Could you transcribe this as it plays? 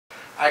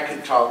I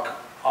could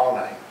talk all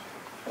night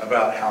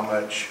about how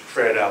much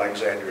Fred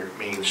Alexander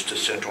means to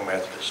Central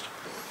Methodist.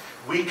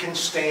 We can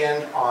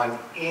stand on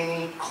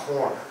any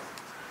corner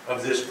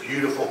of this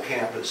beautiful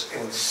campus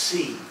and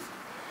see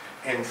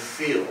and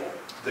feel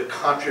the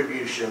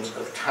contributions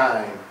of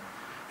time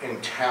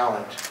and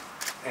talent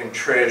and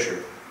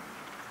treasure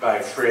by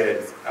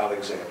Fred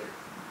Alexander.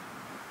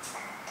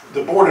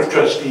 The Board of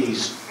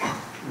Trustees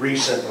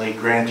recently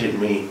granted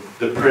me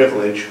the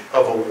privilege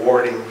of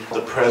awarding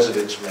the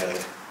President's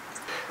Medal.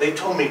 They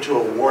told me to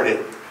award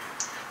it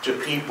to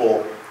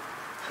people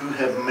who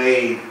have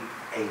made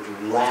a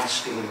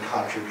lasting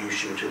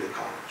contribution to the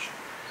college,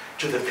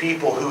 to the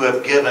people who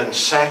have given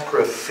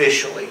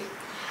sacrificially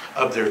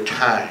of their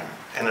time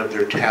and of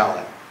their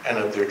talent and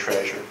of their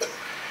treasure.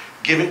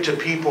 Give it to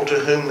people to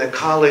whom the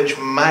college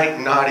might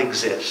not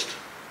exist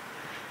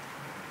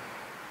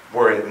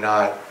were it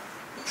not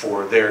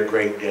for their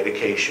great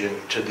dedication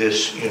to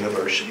this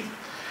university.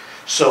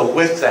 So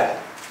with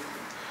that,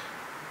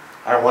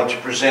 I want to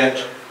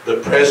present the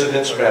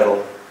President's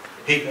Medal.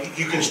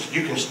 You can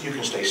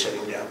stay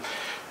sitting down.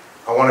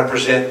 I want to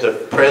present the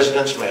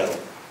President's Medal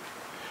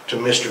to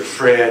Mr.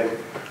 Fred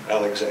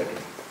Alexander.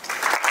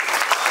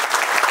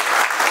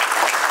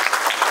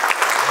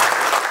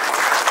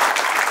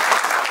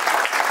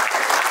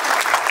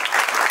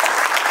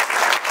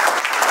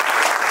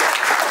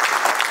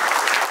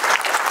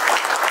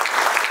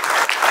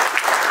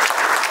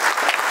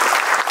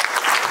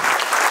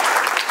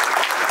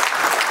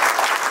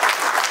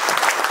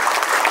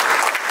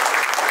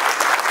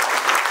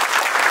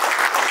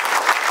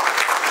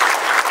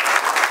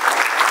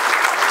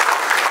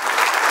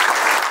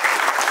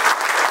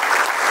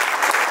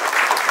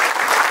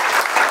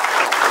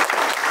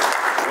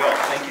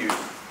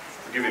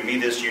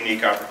 This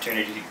unique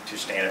opportunity to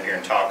stand up here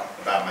and talk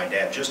about my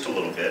dad just a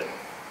little bit.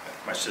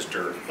 My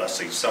sister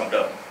Leslie summed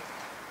up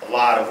a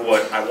lot of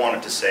what I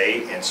wanted to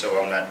say, and so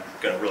I'm not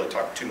going to really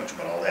talk too much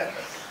about all that.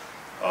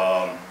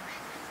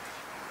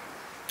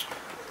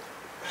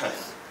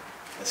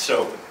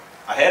 So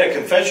I had a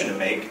confession to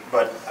make,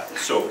 but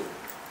so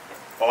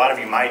a lot of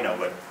you might know,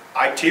 but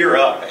I tear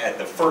up at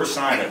the first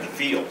sign of the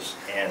Fields,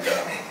 and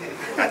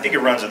I think it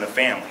runs in the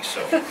family.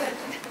 So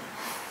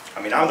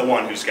I mean, I'm the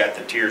one who's got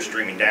the tears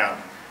streaming down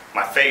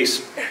my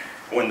face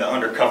when the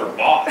undercover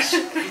boss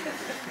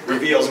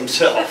reveals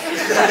himself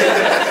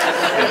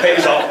and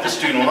pays off the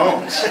student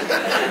loans.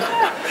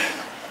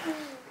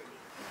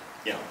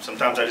 You know,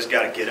 sometimes I just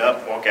got to get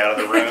up, walk out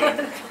of the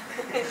room,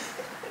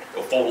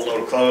 go fold a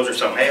load of clothes or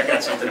something. Hey, I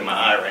got something in my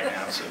eye right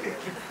now. So.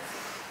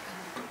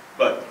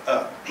 But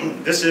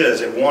this is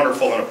a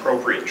wonderful and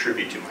appropriate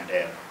tribute to my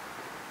dad.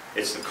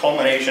 It's the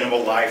culmination of a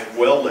life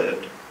well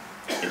lived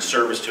in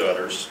service to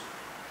others.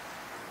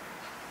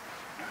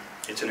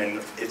 It's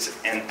an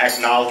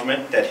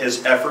acknowledgement that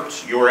his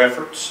efforts, your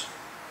efforts,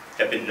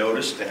 have been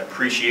noticed and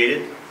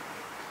appreciated.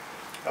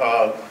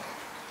 The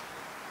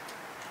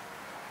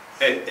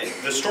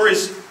story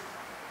is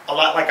a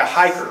lot like a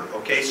hiker,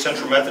 okay?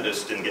 Central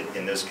Methodist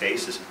in this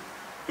case,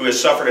 who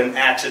has suffered an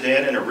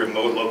accident in a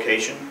remote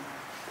location,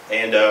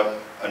 and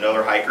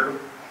another hiker,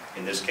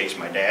 in this case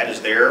my dad,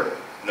 is there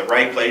in the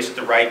right place at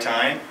the right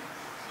time,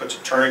 puts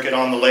a tourniquet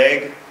on the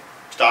leg,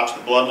 stops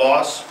the blood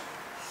loss.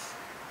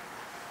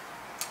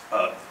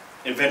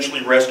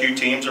 Eventually rescue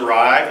teams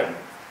arrive and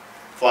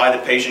fly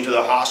the patient to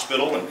the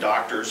hospital, and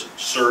doctors,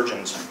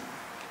 surgeons, and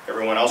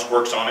everyone else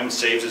works on him and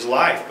saves his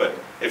life. But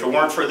if it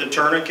weren't for the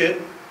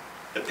tourniquet,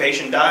 the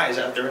patient dies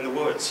out there in the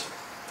woods.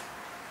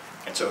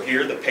 And so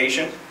here the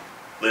patient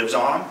lives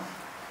on,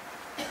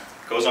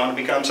 goes on to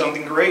become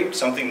something great,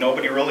 something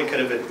nobody really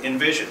could have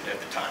envisioned at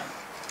the time.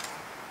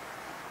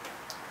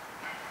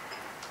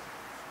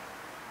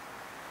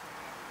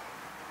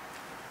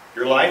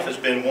 Your life has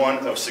been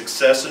one of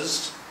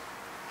successes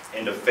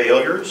and of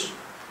failures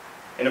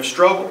and of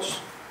struggles.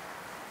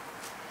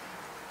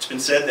 It's been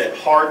said that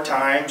hard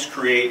times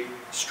create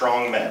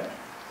strong men.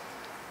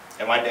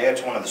 And my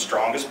dad's one of the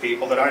strongest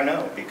people that I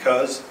know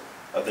because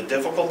of the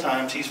difficult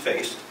times he's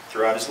faced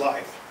throughout his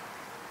life.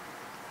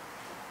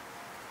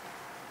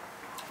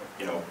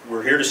 You know,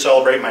 we're here to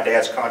celebrate my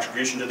dad's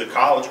contribution to the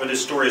college, but his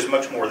story is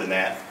much more than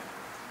that.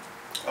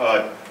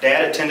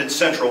 Dad attended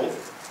Central,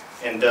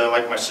 and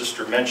like my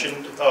sister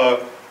mentioned,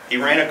 he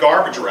ran a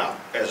garbage route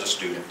as a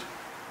student.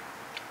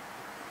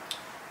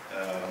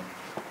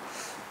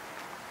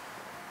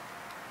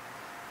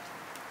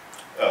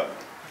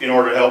 In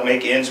order to help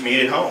make ends meet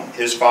at home.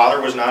 His father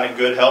was not in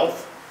good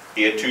health.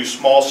 He had 2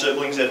 small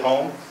siblings at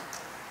home.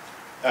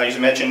 He's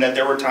mentioned that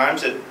there were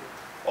times that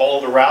all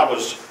of the route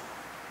was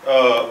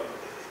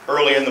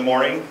early in the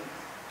morning,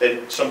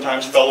 that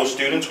sometimes fellow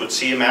students would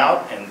see him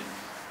out, and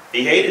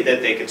he hated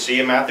that they could see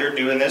him out there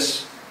doing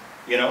this,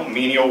 you know,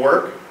 menial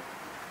work.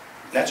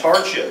 And that's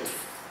hardship.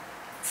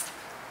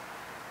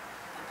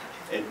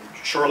 And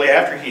shortly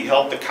after, he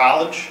helped the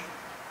college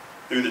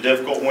through the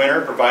difficult winter,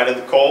 provided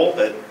the coal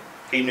that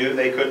he knew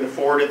they couldn't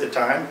afford at the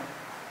time.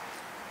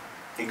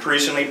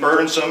 Increasingly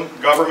burdensome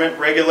government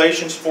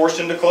regulations forced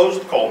him to close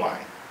the coal mine,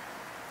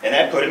 and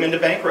that put him into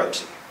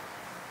bankruptcy.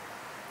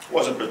 It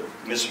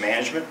wasn't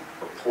mismanagement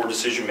or poor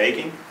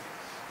decision-making.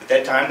 At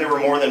that time, there were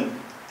more than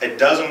a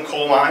dozen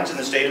coal mines in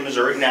the state of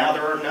Missouri. Now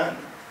there are none.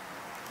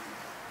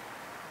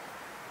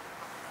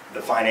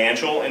 The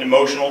financial and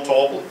emotional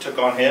toll it took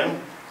on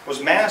him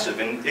was massive,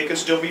 and it can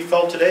still be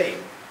felt today.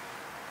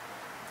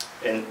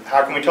 And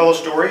how can we tell a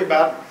story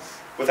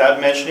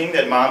without mentioning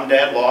that mom and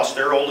dad lost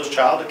their oldest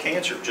child to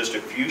cancer just a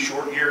few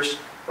short years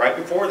right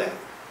before that?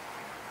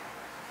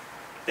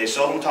 They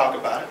seldom talk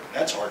about it.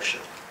 That's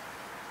hardship.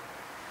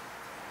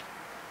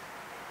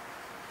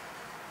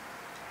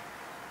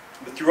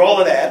 But through all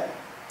of that,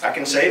 I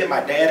can say that my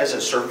dad is a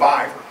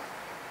survivor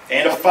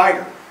and a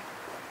fighter.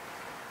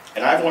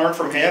 And I've learned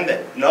from him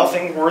that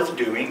nothing worth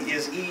doing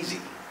is easy.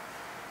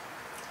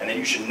 And that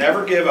you should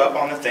never give up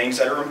on the things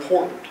that are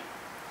important.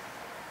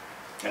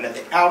 And that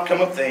the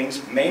outcome of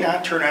things may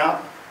not turn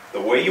out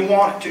the way you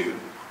want it to,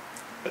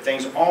 but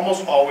things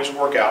almost always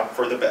work out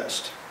for the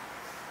best.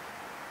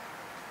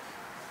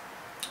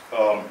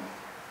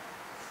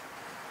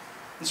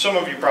 And some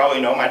of you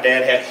probably know my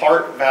dad had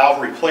heart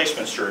valve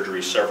replacement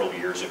surgery several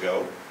years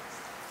ago.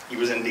 He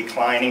was in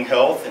declining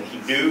health, and he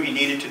knew he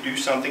needed to do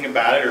something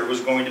about it or it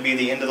was going to be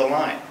the end of the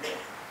line.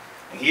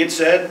 And he had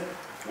said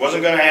he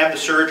wasn't going to have the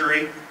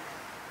surgery,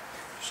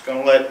 just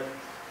going to let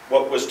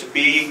what was to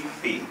be,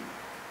 be.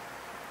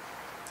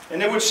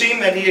 And it would seem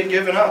that he had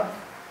given up,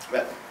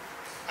 but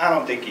I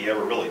don't think he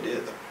ever really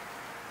did.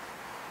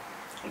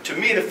 And to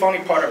me, the funny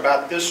part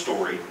about this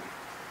story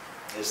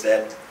is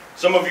that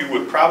some of you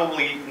would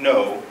probably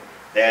know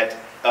that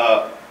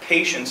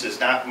patience is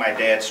not my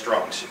dad's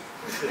strong suit.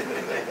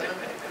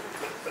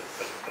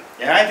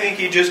 And I think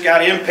he just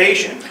got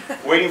impatient,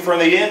 waiting for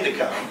the end to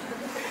come.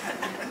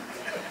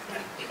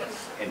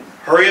 And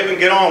hurry up and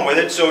get on with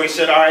it, so he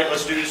said, all right,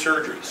 let's do the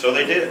surgery. So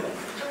they did.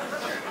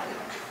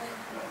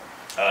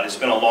 It's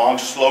been a long,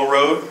 slow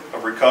road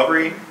of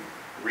recovery,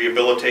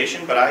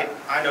 rehabilitation, but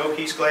I know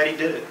he's glad he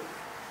did it.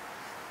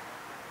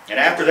 And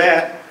after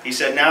that, he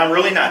said, now I'm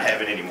really not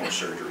having any more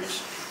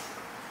surgeries.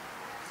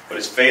 But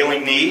his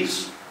failing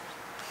knees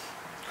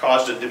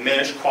caused a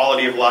diminished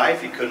quality of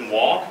life. He couldn't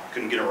walk,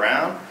 couldn't get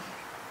around.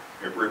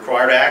 It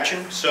required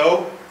action,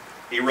 so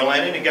he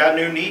relented and got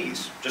new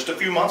knees just a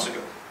few months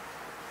ago.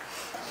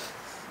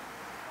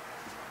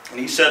 And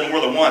he said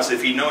more than once,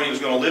 if he'd known he was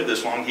going to live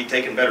this long, he'd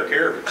taken better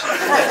care of himself.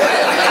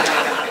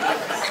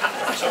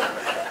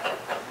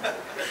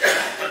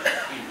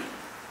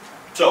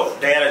 So,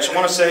 Dad, I just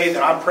want to say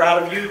that I'm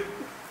proud of you,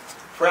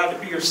 proud to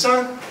be your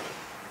son.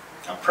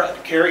 I'm proud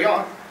to carry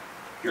on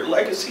your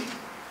legacy.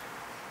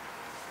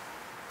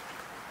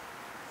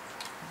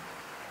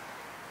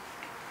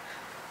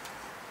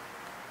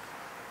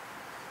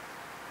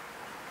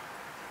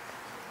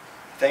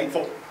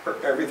 Thankful for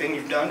everything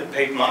you've done to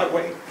pave my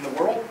way in the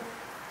world.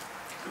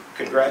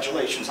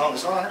 Congratulations on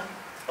this honor.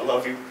 I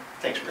love you.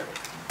 Thanks, Greg.